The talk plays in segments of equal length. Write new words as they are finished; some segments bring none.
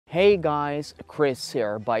Hey guys, Chris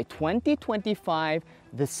here. By 2025,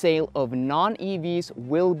 the sale of non-EVs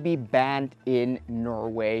will be banned in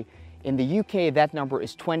Norway. In the UK, that number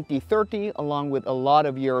is 2030, along with a lot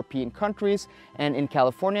of European countries. And in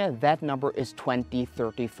California, that number is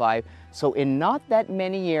 2035. So in not that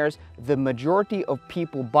many years, the majority of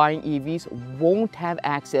people buying EVs won't have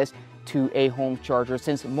access to a home charger,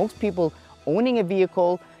 since most people owning a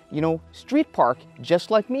vehicle, street park,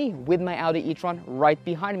 just like me with my Audi E-Tron right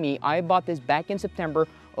behind me. I bought this back in September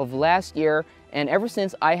of last year, and ever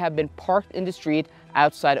since I have been parked in the street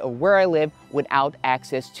outside of where I live without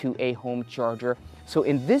access to a home charger. So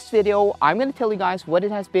in this video, I'm going to tell you guys what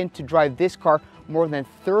it has been to drive this car more than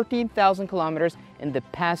 13,000 kilometers in the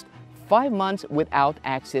past 5 months without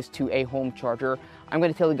access to a home charger. I'm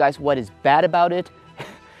going to tell you guys what is bad about it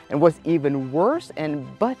and what's even worse,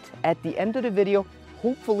 but at the end of the video,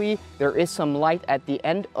 hopefully there is some light at the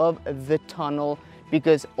end of the tunnel,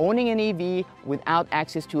 because owning an EV without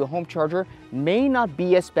access to a home charger may not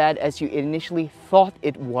be as bad as you initially thought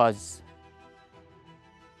it was.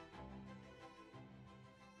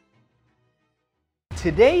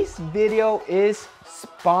 Today's video is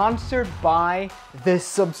sponsored by the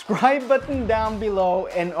subscribe button down below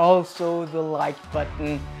and also the like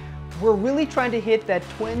button. We're really trying to hit that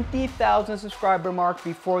 20,000 subscriber mark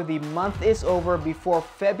before the month is over, before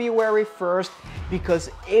February 1st, because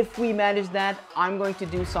if we manage that, I'm going to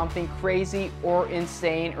do something crazy or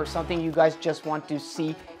insane, or something you guys just want to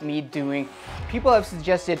see me doing. People have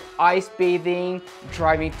suggested ice bathing,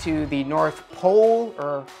 driving to the North Pole,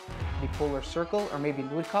 or the Polar Circle, or maybe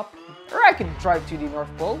Wood Cup, or I could drive to the North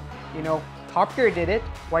Pole. Top Gear did it.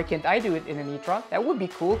 Why can't I do it in an e-tron? That would be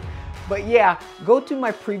cool. But yeah, go to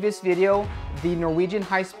my previous video, the Norwegian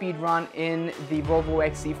high-speed run in the Volvo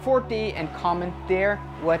XC40, and comment there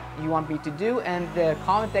what you want me to do. And the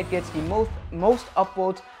comment that gets the most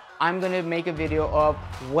upvotes, I'm gonna make a video of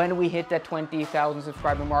when we hit that 20,000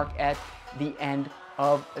 subscriber mark at the end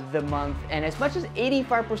of the month. And as much as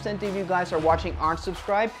 85% of you guys are watching aren't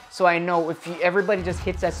subscribed, so I know if everybody just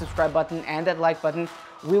hits that subscribe button and that like button,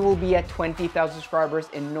 we will be at 20,000 subscribers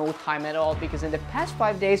in no time at all, because in the past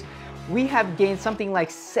 5 days, we have gained something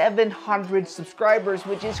like 700 subscribers,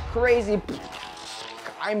 which is crazy.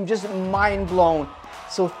 I'm just mind blown.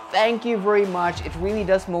 So thank you very much. It really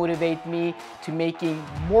does motivate me to making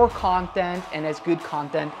more content, and as good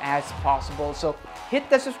content as possible. So hit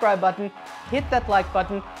the subscribe button, hit that like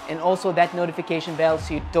button, and also that notification bell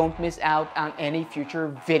so you don't miss out on any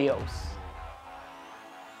future videos.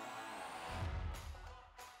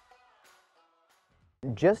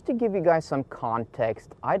 Just to give you guys some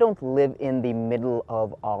context, I don't live in the middle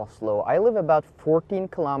of Oslo. I live about 14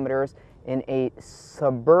 kilometers in a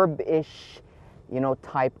suburb-ish,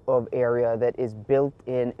 type of area that is built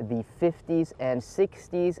in the 50s and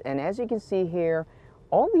 60s. And as you can see here,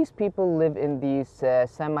 all these people live in these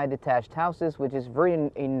semi-detached houses, which is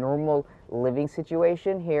a normal living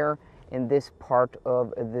situation here in this part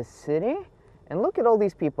of the city. And look at all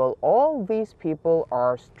these people. All these people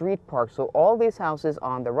are street parked. So all these houses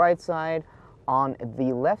on the right side, on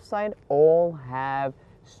the left side, all have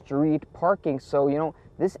street parking. So,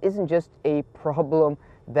 this isn't just a problem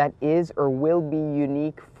that is or will be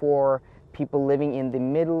unique for people living in the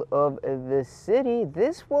middle of the city.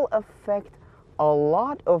 This will affect a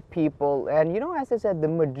lot of people. And, as I said, the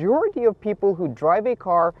majority of people who drive a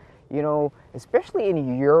car, especially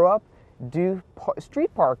in Europe, do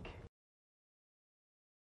street park.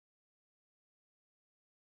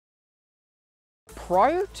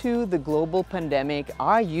 Prior to the global pandemic,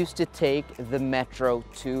 I used to take the metro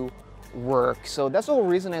to work. So that's the whole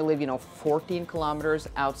reason I live, 14 kilometers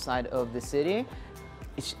outside of the city.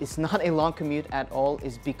 It's not a long commute at all.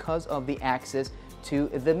 It's because of the access to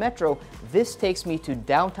the metro. This takes me to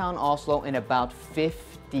downtown Oslo in about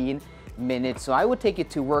 15 minutes. So I would take it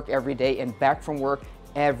to work every day and back from work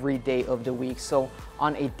every day of the week. So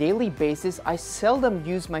on a daily basis, I seldom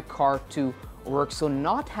use my car to work. So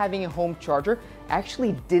not having a home charger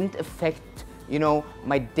actually didn't affect,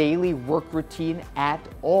 my daily work routine at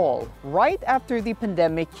all. Right after the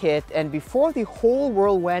pandemic hit and before the whole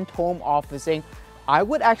world went home officing, I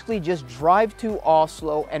would actually just drive to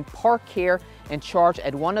Oslo and park here and charge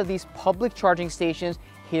at one of these public charging stations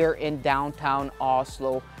here in downtown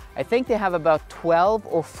Oslo. I think they have about 12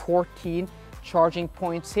 or 14 charging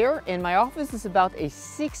points here, and my office is about a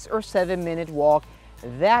 6 or 7 minute walk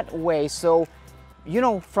that way. So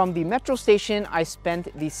from the metro station, I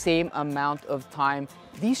spent the same amount of time.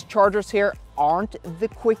 These chargers here aren't the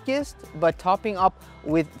quickest, but topping up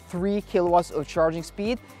with 3 kilowatts of charging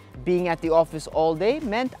speed, being at the office all day,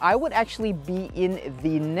 meant I would actually be in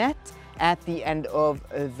the net at the end of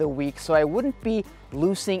the week, so I wouldn't be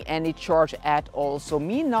losing any charge at all. So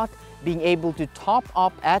me not being able to top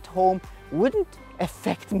up at home wouldn't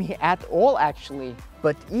affect me at all actually.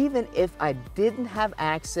 But even if I didn't have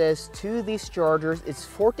access to these chargers, it's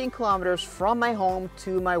 14 kilometers from my home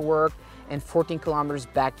to my work and 14 kilometers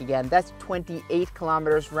back again. That's 28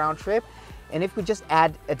 kilometers round trip. And if we just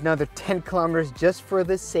add another 10 kilometers just for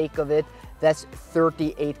the sake of it, that's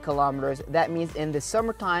 38 kilometers. That means in the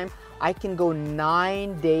summertime, I can go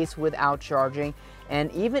 9 days without charging.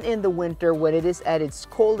 And even in the winter, when it is at its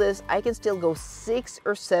coldest, I can still go 6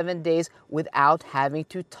 or 7 days without having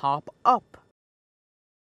to top up.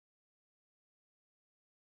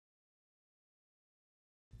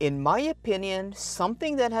 In my opinion,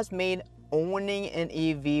 something that has made owning an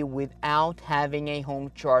EV without having a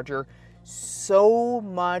home charger so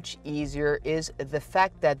much easier is the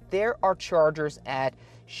fact that there are chargers at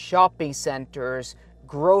shopping centers,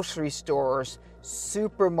 grocery stores,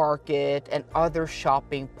 supermarket, and other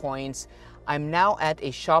shopping points. I'm now at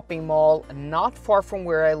a shopping mall not far from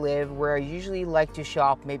where I live, where I usually like to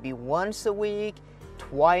shop maybe once a week,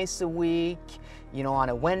 twice a week, you know, on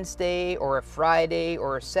a Wednesday or a Friday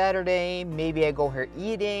or a Saturday. Maybe I go here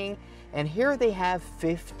eating. And here they have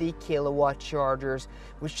 50 kilowatt chargers,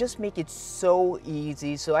 which just make it so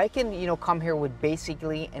easy. So I can, you know, come here with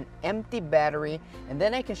basically an empty battery, and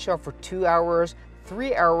then I can shop for 2 hours,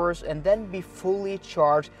 3 hours, and then be fully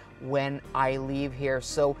charged when I leave here.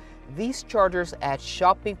 So these chargers at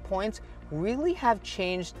shopping points really have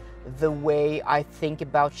changed the way I think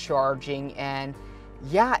about charging. And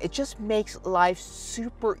yeah, it just makes life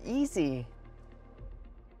super easy.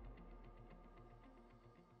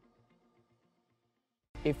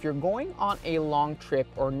 If you're going on a long trip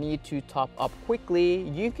or need to top up quickly,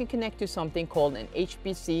 you can connect to something called an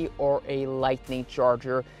HPC or a lightning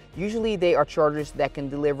charger. Usually they are chargers that can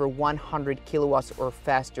deliver 100 kilowatts or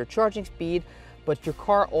faster charging speed, but your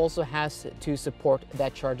car also has to support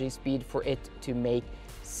that charging speed for it to make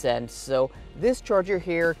sense. So this charger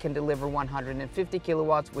here can deliver 150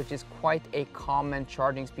 kilowatts, which is quite a common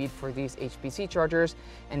charging speed for these HPC chargers,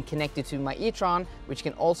 and connected to my E-Tron, which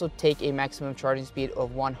can also take a maximum charging speed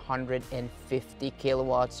of 150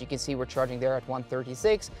 kilowatts. You can see we're charging there at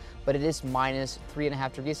 136, but it is minus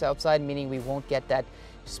 3.5 degrees outside, meaning we won't get that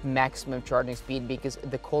maximum charging speed because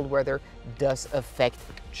the cold weather does affect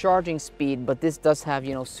charging speed. But this does have,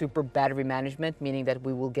 you know, super battery management, meaning that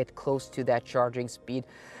we will get close to that charging speed.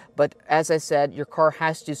 But as I said, your car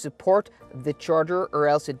has to support the charger or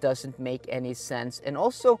else it doesn't make any sense. And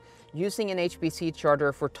also using an HPC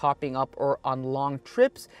charger for topping up or on long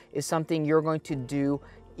trips is something you're going to do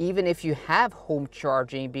even if you have home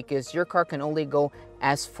charging, because your car can only go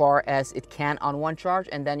as far as it can on one charge,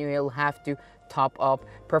 and then you'll have to top up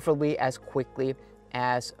preferably as quickly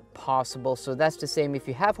as possible. So that's the same if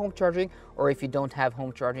you have home charging or if you don't have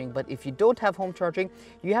home charging. But if you don't have home charging,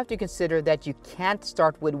 you have to consider that you can't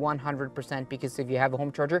start with 100%, because if you have a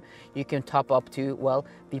home charger, you can top up to, well,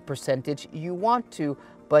 the percentage you want to.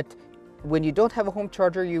 But when you don't have a home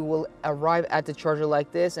charger, you will arrive at the charger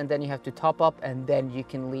like this, and then you have to top up and then you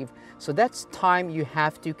can leave. So that's time you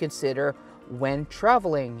have to consider when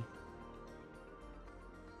traveling.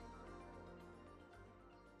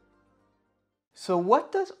 So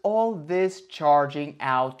what does all this charging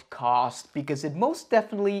out cost? Because it most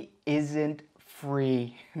definitely isn't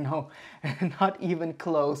free. No, not even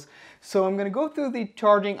close. So I'm gonna go through the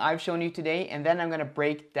charging I've shown you today, and then I'm gonna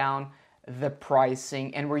break down the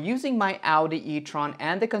pricing. And we're using my Audi E-Tron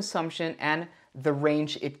and the consumption and the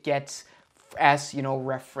range it gets as, you know,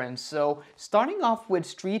 reference. So starting off with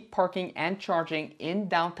street parking and charging in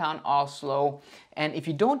downtown Oslo. And if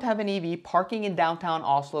you don't have an EV, parking in downtown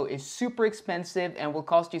Oslo is super expensive and will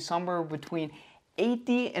cost you somewhere between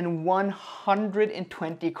 80 and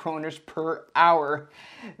 120 kroners per hour.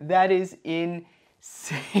 That is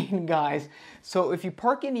insane, guys. So if you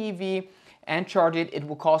park an EV and charge it, it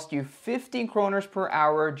will cost you 15 kroners per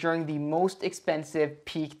hour during the most expensive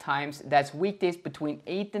peak times. That's weekdays between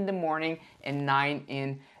 8 in the morning and 9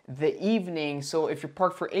 in the evening. So if you're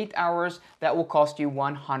parked for 8 hours, that will cost you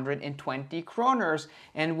 120 kroners,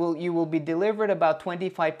 and you will be delivered about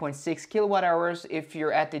 25.6 kilowatt hours if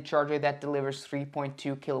you're at the charger that delivers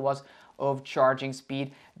 3.2 kilowatts of charging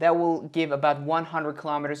speed. That will give about 100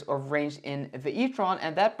 kilometers of range in the E-Tron,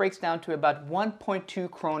 and that breaks down to about 1.2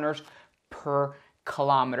 kroners per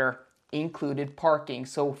kilometer, included parking.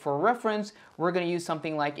 So for reference, we're going to use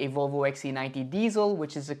something like a Volvo XC90 diesel,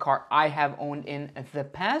 which is a car I have owned in the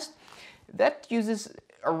past. That uses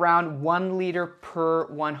around 1 liter per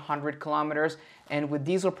 100 kilometers. And with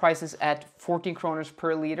diesel prices at 14 kroners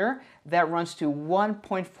per liter, that runs to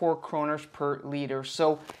 1.4 kroners per liter.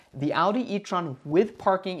 So the Audi E-Tron with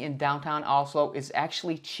parking in downtown Oslo is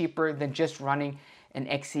actually cheaper than just running an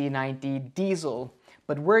XC90 diesel.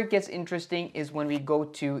 But where it gets interesting is when we go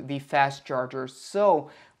to the fast chargers. So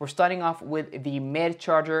we're starting off with the Med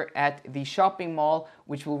charger at the shopping mall,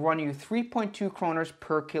 which will run you 3.2 kroners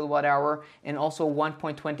per kilowatt hour and also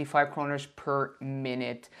 1.25 kroners per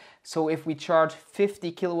minute. So if we charge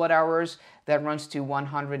 50 kilowatt hours, that runs to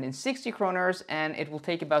 160 kroners, and it will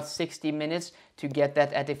take about 60 minutes to get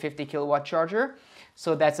that at a 50 kilowatt charger.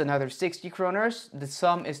 So that's another 60 kroners. The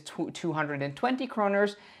sum is 220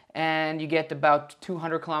 kroners, and you get about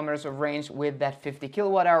 200 kilometers of range with that 50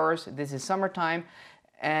 kilowatt hours. This is summertime,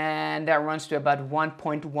 and that runs to about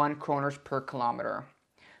 1.1 kroners per kilometer.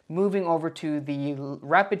 Moving over to the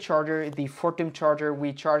rapid charger, the Fortum charger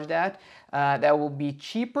we charged at, that will be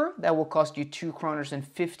cheaper. That will cost you 2 kroners and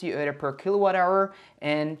 50 øre per kilowatt hour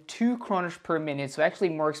and 2 kroners per minute. So actually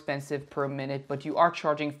more expensive per minute, but you are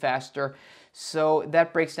charging faster. So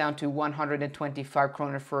that breaks down to 125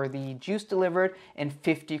 kroner for the juice delivered and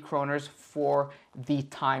 50 kroners for the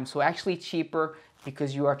time. So actually cheaper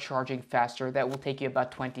because you are charging faster. That will take you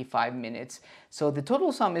about 25 minutes. So the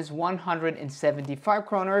total sum is 175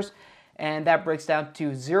 kroners, and that breaks down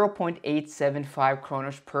to 0.875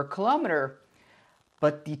 kroners per kilometer.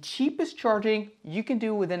 But the cheapest charging you can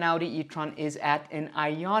do with an Audi E-Tron is at an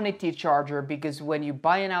Ionity charger, because when you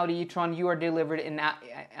buy an Audi E-Tron, you are delivered an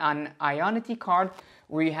Ionity card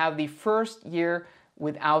where you have the first year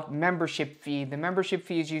without membership fee. The membership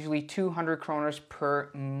fee is usually 200 kroners per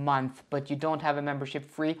month, but you don't have a membership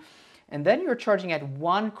free. And then you're charging at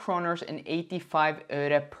 1 kroners and 85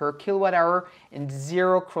 øre per kilowatt hour and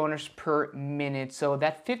 0 kroners per minute. So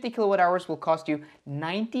that 50 kilowatt hours will cost you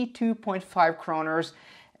 92.5 kroners.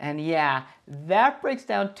 And yeah, that breaks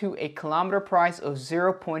down to a kilometer price of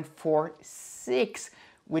 0.46,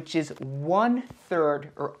 which is 1/3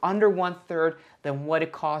 or under 1/3 than what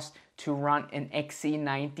it costs to run an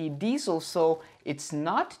XC90 diesel. So it's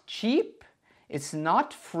not cheap, it's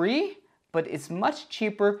not free, but it's much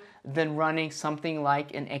cheaper than running something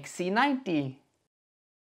like an XC90.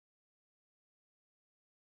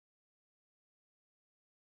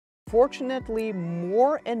 Fortunately,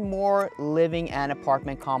 more and more living and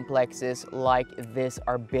apartment complexes like this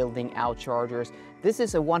are building out chargers. This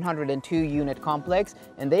is a 102 unit complex,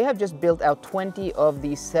 and they have just built out 20 of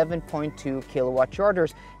these 7.2 kilowatt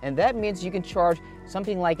chargers. And that means you can charge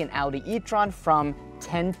something like an Audi E-Tron from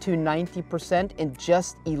 10 to 90% in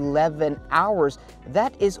just 11 hours.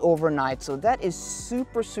 That is overnight, so that is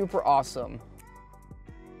super, super awesome.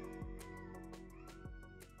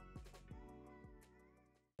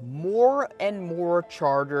 More and more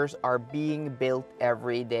chargers are being built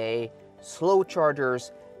every day. Slow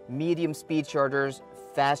chargers, medium speed chargers,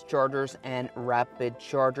 fast chargers, and rapid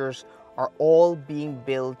chargers are all being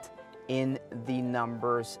built in the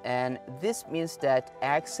numbers. And this means that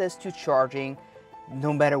access to charging,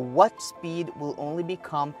 no matter what speed, will only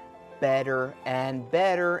become better and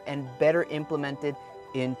better and better implemented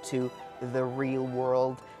into the real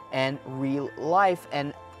world and real life.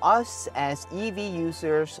 And us as EV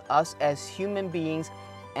users, us as human beings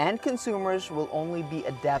and consumers will only be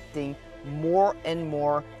adapting more and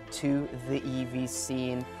more to the EV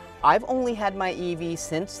scene. I've only had my EV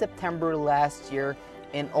since September last year,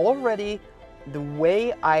 and already the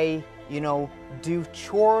way I, do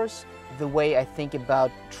chores, the way I think about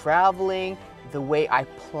traveling, the way I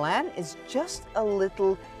plan is just a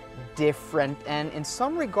little different. And in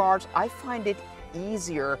some regards, I find it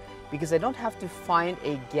easier because I don't have to find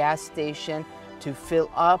a gas station to fill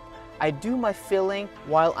up. I do my filling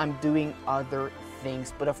while I'm doing other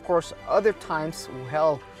things. But of course, other times,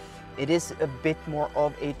 well, it is a bit more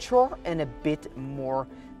of a chore and a bit more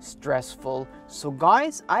stressful. So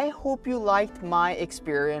guys, I hope you liked my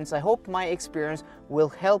experience. I hope my experience will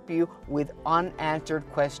help you with unanswered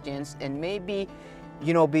questions and maybe,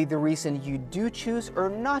 be the reason you do choose or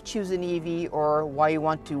not choose an EV, or why you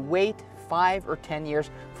want to wait 5 or 10 years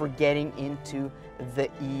for getting into the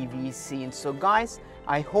EV scene. So guys,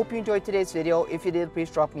 I hope you enjoyed today's video. If you did, please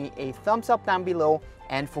drop me a thumbs up down below.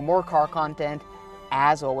 And for more car content,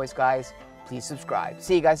 as always guys, please subscribe.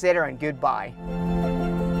 See you guys later and goodbye.